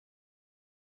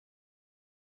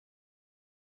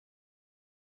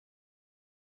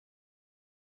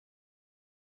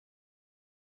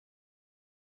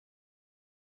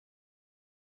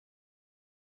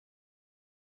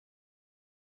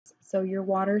So your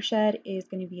watershed is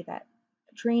going to be that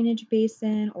drainage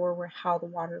basin, or where how the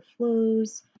water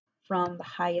flows from the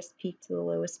highest peak to the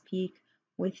lowest peak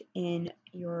within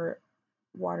your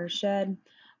watershed,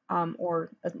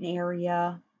 or an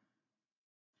area.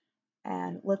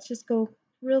 And let's just go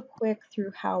real quick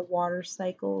through how water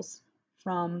cycles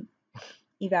from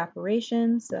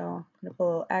evaporation. So I'm going to put a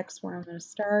little X where I'm going to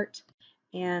start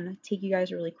and take you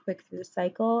guys really quick through the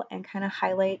cycle and kind of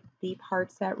highlight the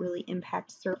parts that really impact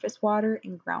surface water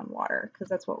and groundwater, because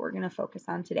that's what we're going to focus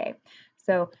on today.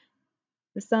 So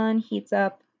the sun heats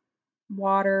up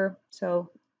water. So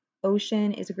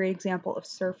ocean is a great example of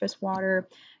surface water,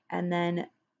 and then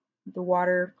the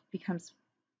water becomes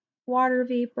water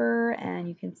vapor, and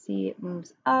you can see it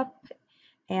moves up,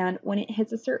 and when it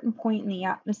hits a certain point in the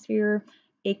atmosphere,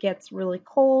 it gets really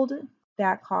cold.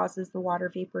 That causes the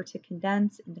water vapor to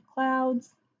condense into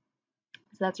clouds.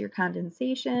 So that's your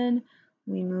condensation.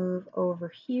 We move over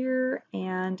here,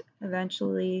 and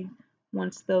eventually,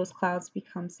 once those clouds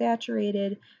become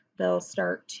saturated, they'll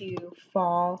start to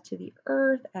fall to the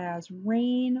earth as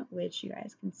rain, which you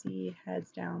guys can see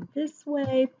heads down this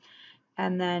way.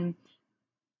 And then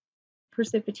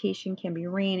precipitation can be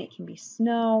rain, it can be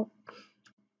snow.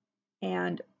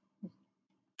 And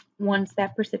once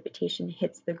that precipitation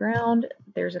hits the ground,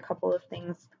 there's a couple of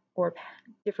things or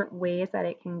different ways that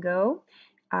it can go.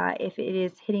 If it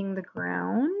is hitting the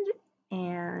ground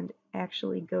and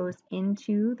actually goes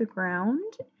into the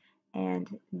ground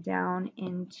and down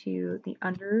into the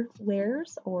under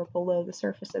layers or below the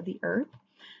surface of the earth,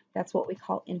 that's what we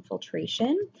call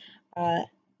infiltration.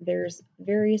 There's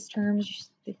various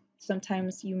terms.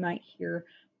 Sometimes you might hear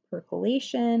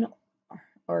percolation,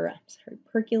 or sorry,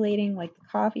 percolating, like the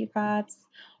coffee pots,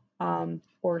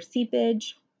 or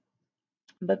seepage.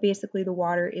 But basically the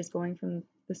water is going from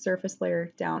the surface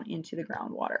layer down into the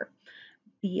groundwater.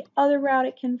 The other route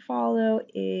it can follow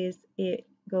is it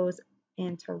goes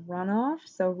into runoff.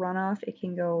 So runoff, it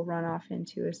can go runoff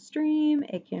into a stream,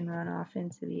 it can run off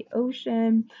into the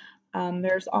ocean.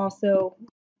 There's also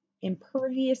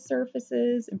impervious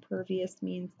surfaces. Impervious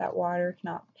means that water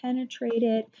cannot penetrate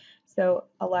it. So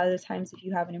a lot of the times if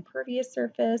you have an impervious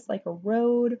surface like a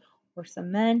road or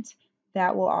cement,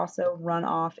 that will also run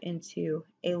off into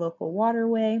a local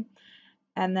waterway.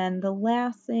 And then the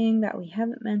last thing that we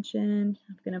haven't mentioned,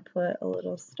 I'm going to put a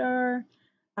little star.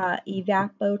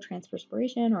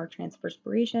 Evapotranspiration or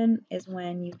transpiration is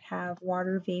when you have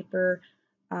water vapor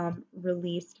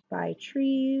released by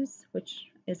trees, which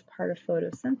is part of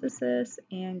photosynthesis,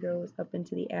 and goes up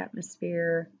into the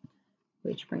atmosphere,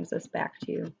 which brings us back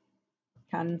to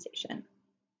condensation.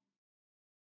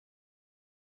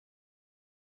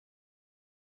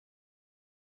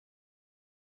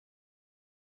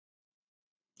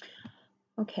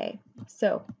 Okay,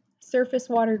 so surface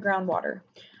water, groundwater.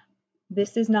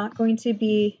 This is not going to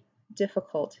be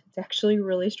difficult. It's actually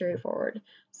really straightforward.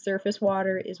 Surface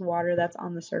water is water that's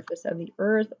on the surface of the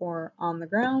earth or on the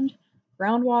ground.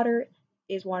 Groundwater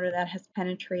is water that has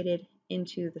penetrated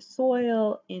into the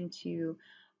soil, into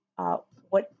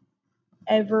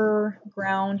whatever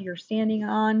ground you're standing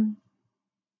on,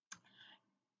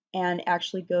 and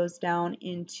actually goes down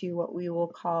into what we will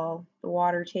call the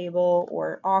water table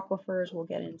or aquifers. We'll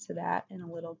get into that in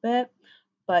a little bit.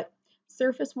 But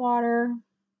surface water,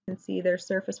 you can see there's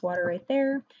surface water right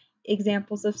there.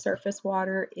 Examples of surface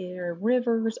water are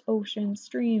rivers, oceans,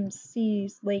 streams,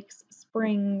 seas, lakes,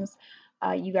 springs.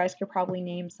 You guys could probably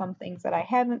name some things that I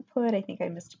haven't put. I think I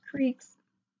missed creeks.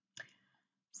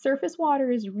 Surface water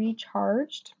is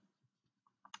recharged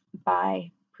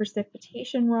by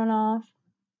precipitation runoff,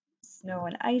 snow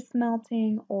and ice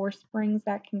melting, or springs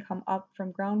that can come up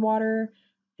from groundwater.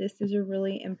 This is a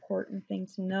really important thing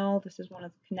to know. This is one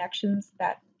of the connections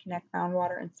that connect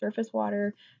groundwater and surface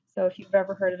water. So if you've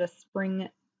ever heard of a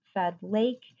spring-fed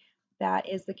lake, that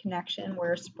is the connection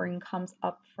where a spring comes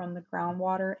up from the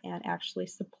groundwater and actually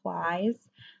supplies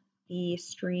the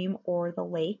stream or the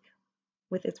lake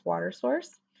with its water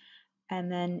source.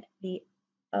 And then the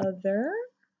other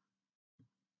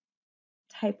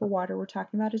type of water we're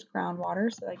talking about is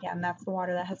groundwater. So again, that's the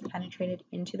water that has penetrated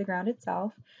into the ground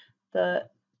itself. The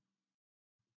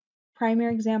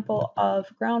primary example of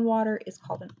groundwater is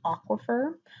called an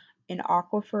aquifer. An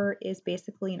aquifer is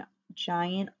basically a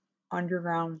giant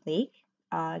underground lake.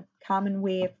 Common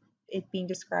way of it being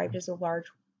described as a large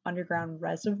underground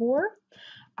reservoir.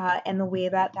 And the way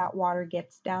that that water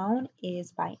gets down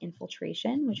is by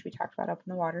infiltration, which we talked about up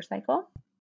in the water cycle.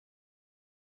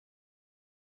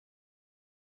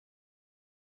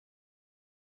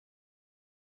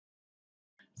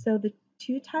 So the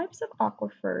two types of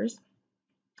aquifers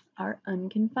are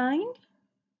unconfined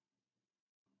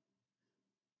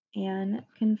and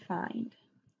confined.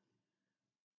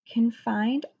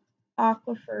 Confined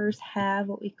aquifers have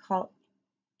what we call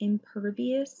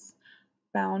impervious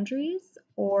boundaries,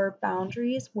 or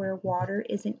boundaries where water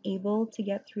isn't able to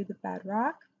get through the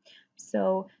bedrock.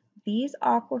 So these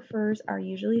aquifers are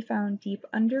usually found deep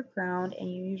underground,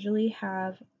 and you usually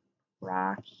have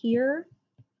rock here,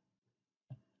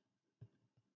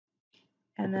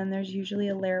 and then there's usually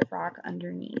a layer of rock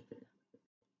underneath.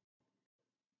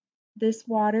 This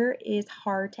water is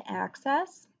hard to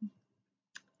access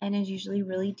and is usually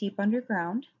really deep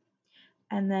underground.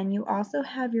 And then you also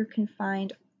have your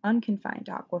confined, unconfined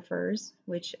aquifers,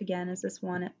 which again is this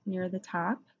one near the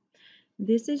top.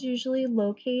 This is usually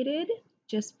located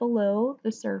just below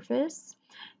the surface,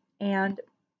 and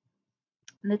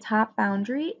the top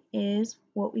boundary is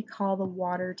what we call the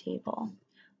water table.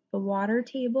 The water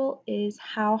table is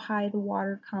how high the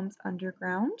water comes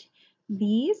underground.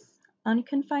 These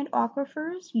unconfined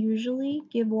aquifers usually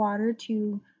give water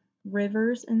to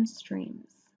rivers and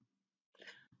streams.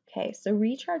 Okay, so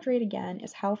recharge rate again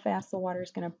is how fast the water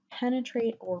is going to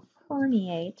penetrate or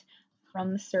permeate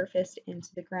from the surface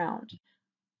into the ground.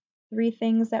 Three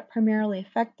things that primarily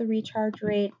affect the recharge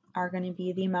rate are going to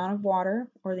be the amount of water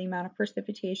or the amount of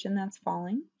precipitation that's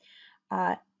falling,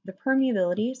 the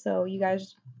permeability. So you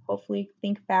guys hopefully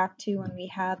think back to when we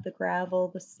had the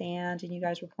gravel, the sand, and you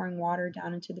guys were pouring water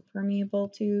down into the permeable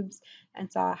tubes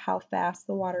and saw how fast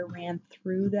the water ran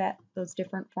through those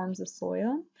different forms of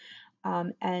soil.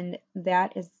 And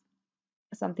that is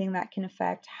something that can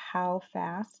affect how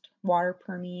fast water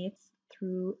permeates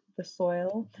through the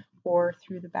soil or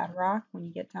through the bedrock when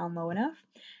you get down low enough.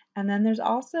 And then there's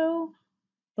also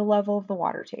the level of the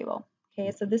water table.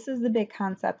 Okay, so this is the big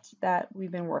concept that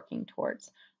we've been working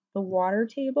towards. The water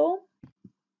table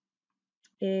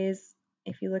is,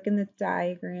 if you look in the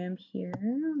diagram here,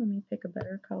 let me pick a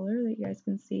better color that you guys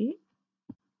can see.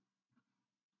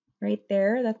 Right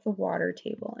there, that's the water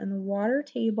table. And the water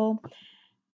table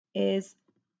is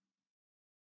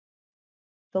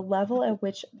the level at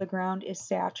which the ground is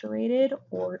saturated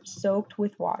or soaked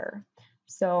with water.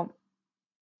 So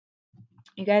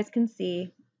you guys can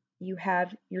see you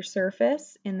have your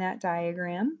surface in that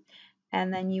diagram,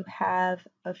 and then you have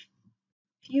a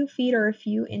few feet or a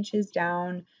few inches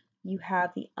down, you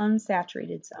have the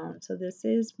unsaturated zone. So this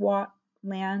is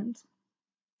land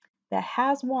that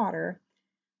has water,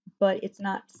 but it's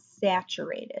not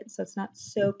saturated. So it's not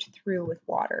soaked through with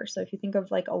water. So if you think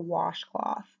of like a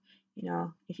washcloth, you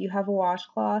know, if you have a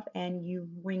washcloth and you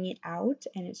wring it out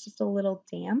and it's just a little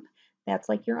damp, that's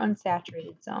like your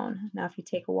unsaturated zone. Now, if you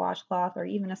take a washcloth or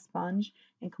even a sponge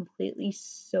and completely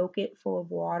soak it full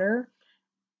of water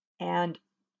and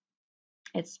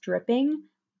it's dripping,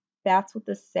 that's what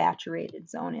the saturated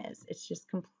zone is. It's just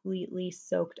completely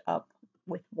soaked up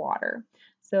with water.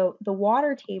 So the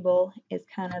water table is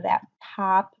kind of that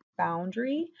top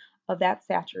boundary of that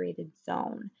saturated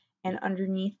zone. And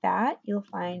underneath that, you'll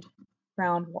find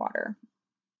groundwater.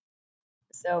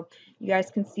 So you guys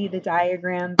can see the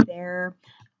diagram there.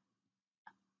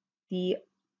 The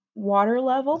water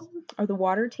level or the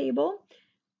water table,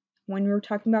 when we're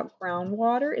talking about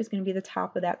groundwater, is going to be the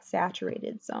top of that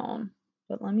saturated zone.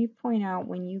 But let me point out,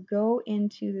 when you go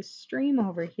into the stream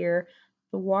over here,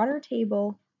 the water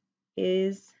table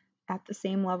is at the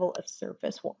same level of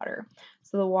surface water.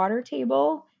 So the water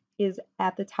table is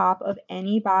at the top of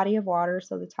any body of water,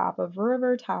 so the top of a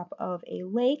river, top of a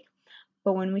lake.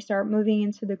 But when we start moving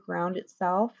into the ground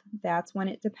itself, that's when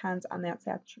it depends on that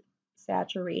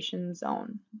saturation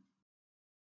zone.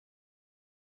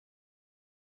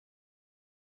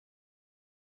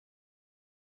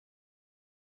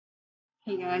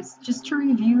 Hey guys, just to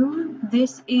review,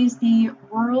 this is the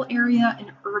rural area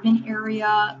and urban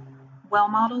area well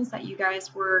models that you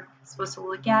guys were supposed to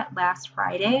look at last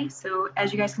Friday. So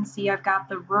as you guys can see, I've got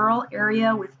the rural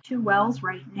area with 2 wells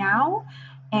right now.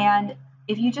 And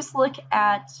if you just look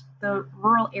at the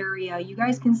rural area, you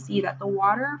guys can see that the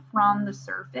water from the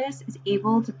surface is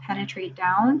able to penetrate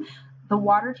down. The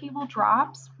water table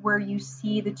drops where you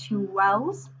see the 2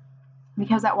 wells,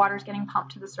 because that water is getting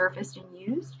pumped to the surface and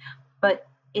used, but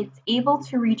it's able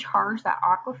to recharge that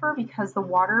aquifer because the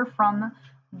water from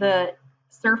the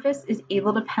surface is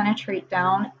able to penetrate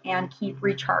down and keep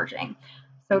recharging.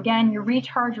 So again, your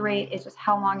recharge rate is just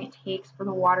how long it takes for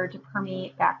the water to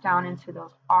permeate back down into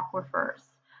those aquifers.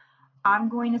 I'm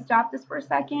going to stop this for a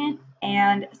second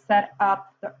and set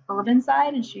up the urban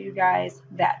side and show you guys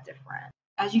that difference.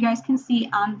 As you guys can see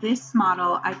on this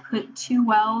model, I put 2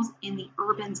 wells in the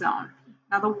urban zone.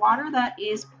 Now the water that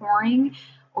is pouring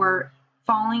or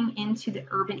falling into the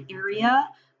urban area,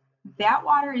 that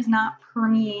water is not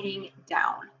permeating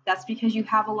down. That's because you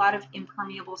have a lot of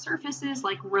impermeable surfaces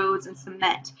like roads and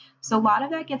cement. So a lot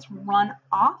of that gets run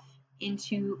off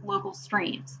into local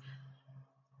streams.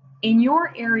 In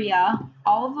your area,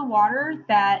 all of the water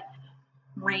that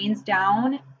rains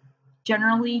down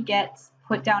generally gets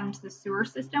put down into the sewer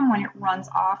system when it runs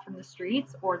off from the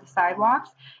streets or the sidewalks,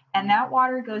 and that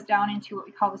water goes down into what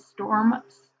we call the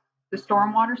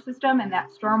stormwater system, and that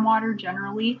stormwater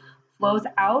generally flows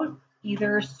out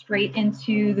either straight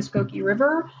into the Skokie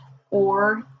River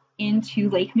or into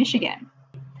Lake Michigan.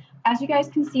 As you guys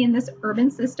can see in this urban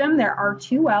system, there are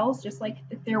 2 wells, just like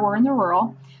if there were in the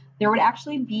rural. There would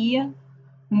actually be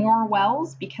more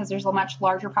wells because there's a much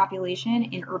larger population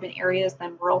in urban areas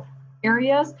than rural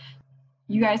areas.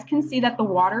 You guys can see that the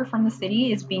water from the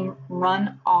city is being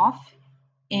run off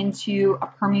into a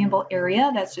permeable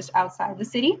area that's just outside the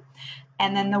city.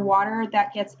 And then the water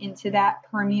that gets into that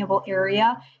permeable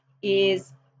area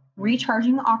is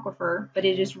recharging the aquifer, but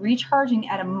it is recharging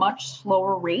at a much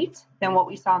slower rate than what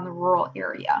we saw in the rural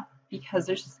area because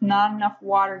there's just not enough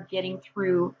water getting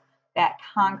through that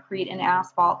concrete and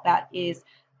asphalt that is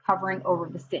covering over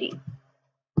the city.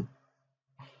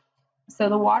 So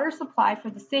the water supply for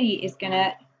the city is going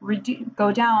to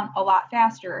go down a lot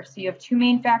faster. So you have 2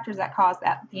 main factors that cause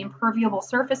that: the impermeable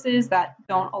surfaces that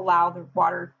don't allow the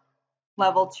water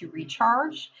level to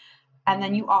recharge, and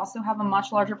then you also have a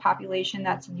much larger population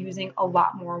that's using a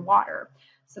lot more water.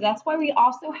 So that's why we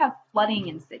also have flooding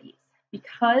in cities,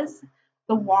 because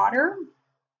the water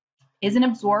isn't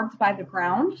absorbed by the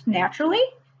ground naturally.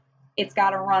 It's got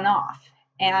to run off,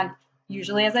 and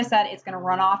usually, as I said, it's going to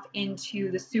run off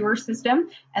into the sewer system,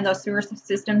 and those sewer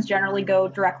systems generally go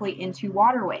directly into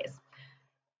waterways.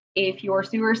 If your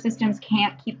sewer systems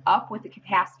can't keep up with the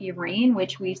capacity of rain,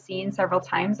 which we've seen several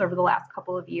times over the last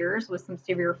couple of years with some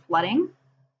severe flooding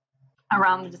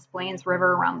around the Des Plaines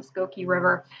River, around the Skokie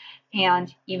River,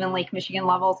 and even Lake Michigan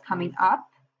levels coming up,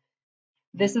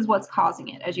 this is what's causing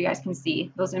it. As you guys can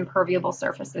see, those impermeable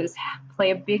surfaces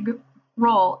play a big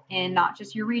role in not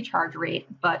just your recharge rate,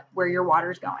 but where your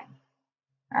water is going.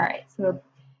 All right, so